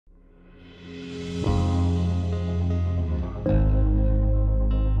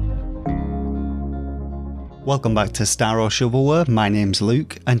Welcome back to Star or Shovelware, my name's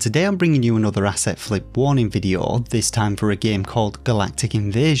Luke, and today I'm bringing you another asset flip warning video, this time for a game called Galactic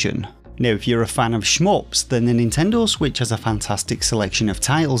Invasion. Now if you're a fan of shmups, then the Nintendo Switch has a fantastic selection of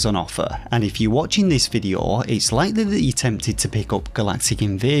titles on offer, and if you're watching this video, it's likely that you're tempted to pick up Galactic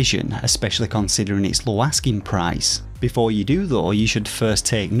Invasion, especially considering its low asking price. Before you do though, you should first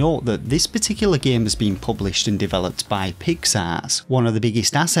take note that this particular game has been published and developed by Pix Arts, one of the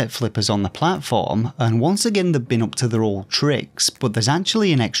biggest asset flippers on the platform, and once again they've been up to their old tricks, but there's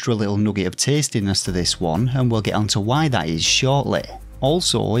actually an extra little nugget of tastiness to this one, and we'll get onto why that is shortly.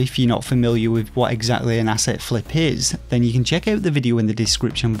 Also, if you're not familiar with what exactly an asset flip is, then you can check out the video in the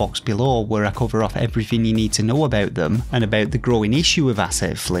description box below where I cover off everything you need to know about them and about the growing issue of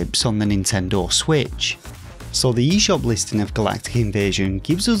asset flips on the Nintendo Switch. So the eShop listing of Galactic Invasion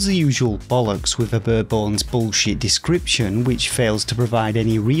gives us the usual bollocks with a bare bones bullshit description which fails to provide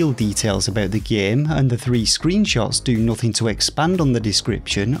any real details about the game, and the 3 screenshots do nothing to expand on the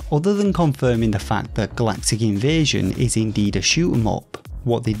description other than confirming the fact that Galactic Invasion is indeed a shoot 'em up.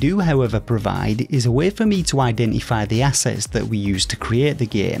 What they do however provide is a way for me to identify the assets that we used to create the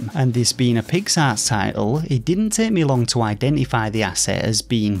game, and this being a Pix Arts title, it didn't take me long to identify the asset as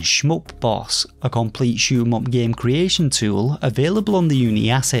being SHMUP Boss, a complete shoot 'em up game creation tool available on the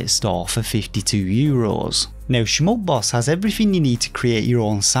Uni Asset Store for €52. Now SHMUP Boss has everything you need to create your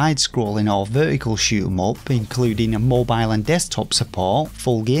own side-scrolling or vertical shoot 'em up, including mobile and desktop support,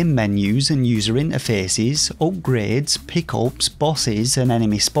 full game menus and user interfaces, upgrades, pickups, bosses and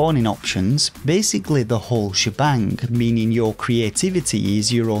enemy spawning options, basically the whole shebang, meaning your creativity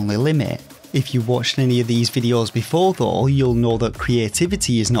is your only limit. If you've watched any of these videos before though, you'll know that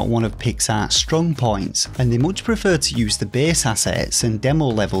creativity is not one of PixArts' strong points, and they much prefer to use the base assets and demo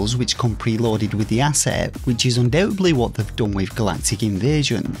levels which come preloaded with the asset, which is undoubtedly what they've done with Galactic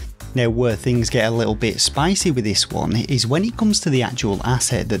Invasion. Now where things get a little bit spicy with this one is when it comes to the actual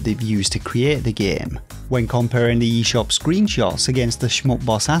asset that they've used to create the game. When comparing the eShop screenshots against the SHMUP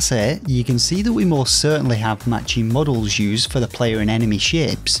Boss asset, you can see that we most certainly have matching models used for the player and enemy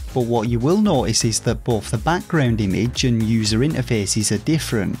ships, but what you will notice is that both the background image and user interfaces are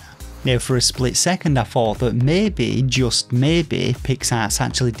different. Now for a split second I thought that maybe, just maybe, Pix Arts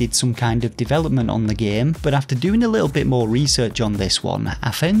actually did some kind of development on the game, but after doing a little bit more research on this one, I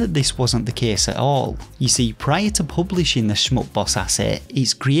found that this wasn't the case at all. You see, prior to publishing the SHMUP Boss asset,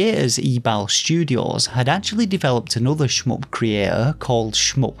 its creators Ebal Studios had actually developed another shmup creator called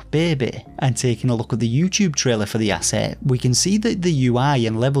SHMUP Baby, and taking a look at the YouTube trailer for the asset, we can see that the UI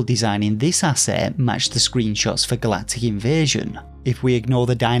and level design in this asset match the screenshots for Galactic Invasion. If we ignore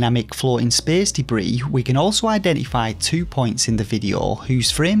the dynamic floating space debris, we can also identify 2 points in the video whose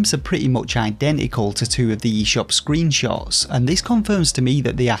frames are pretty much identical to 2 of the eShop screenshots, and this confirms to me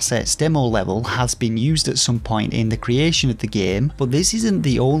that the asset's demo level has been used at some point in the creation of the game, but this isn't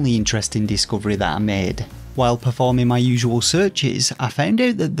the only interesting discovery that I made. While performing my usual searches, I found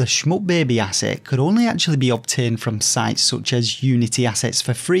out that the SHMUP Baby asset could only actually be obtained from sites such as Unity Assets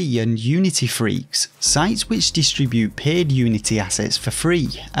for Free and Unity Freaks, sites which distribute paid Unity assets for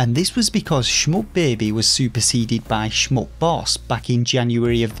free, and this was because SHMUP Baby was superseded by SHMUP Boss back in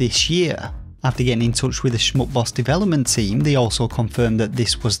January of this year. After getting in touch with the SHMUP Boss development team, they also confirmed that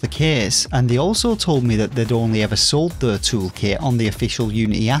this was the case, and they also told me that they'd only ever sold their toolkit on the official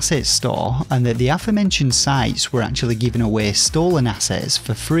Unity Assets store, and that the aforementioned sites were actually giving away stolen assets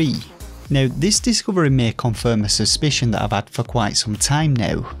for free. Now this discovery may confirm a suspicion that I've had for quite some time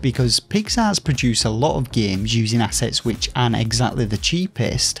now, because Pix Arts produce a lot of games using assets which aren't exactly the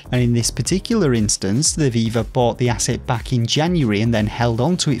cheapest, and in this particular instance they've either bought the asset back in January and then held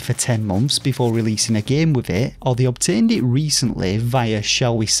onto it for 10 months before releasing a game with it, or they obtained it recently via,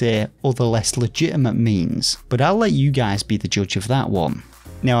 shall we say, other less legitimate means, but I'll let you guys be the judge of that one.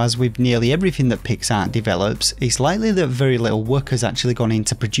 Now as with nearly everything that Pix Arts develops, it's likely that very little work has actually gone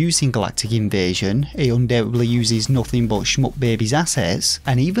into producing Galactic Invasion. It undoubtedly uses nothing but SHMUP Baby's assets,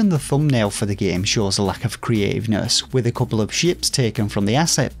 and even the thumbnail for the game shows a lack of creativeness, with a couple of ships taken from the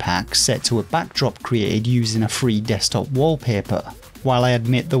asset pack set to a backdrop created using a free desktop wallpaper. While I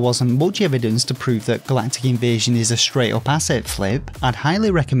admit there wasn't much evidence to prove that Galactic Invasion is a straight up asset flip, I'd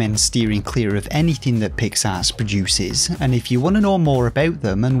highly recommend steering clear of anything that Pix Arts produces, and if you want to know more about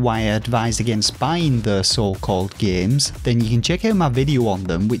them and why I advise against buying their so-called games, then you can check out my video on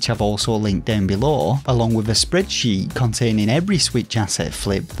them, which I've also linked down below, along with a spreadsheet containing every Switch asset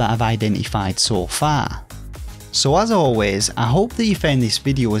flip that I've identified so far. So as always, I hope that you found this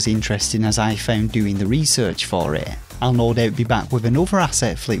video as interesting as I found doing the research for it. I'll no doubt be back with another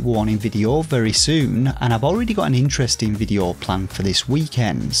asset flip warning video very soon, and I've already got an interesting video planned for this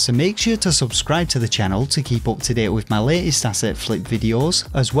weekend, so make sure to subscribe to the channel to keep up to date with my latest asset flip videos,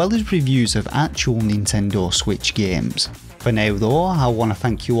 as well as reviews of actual Nintendo Switch games. For now though, I want to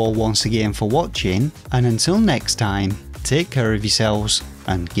thank you all once again for watching, and until next time, take care of yourselves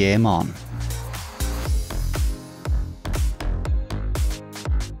and game on.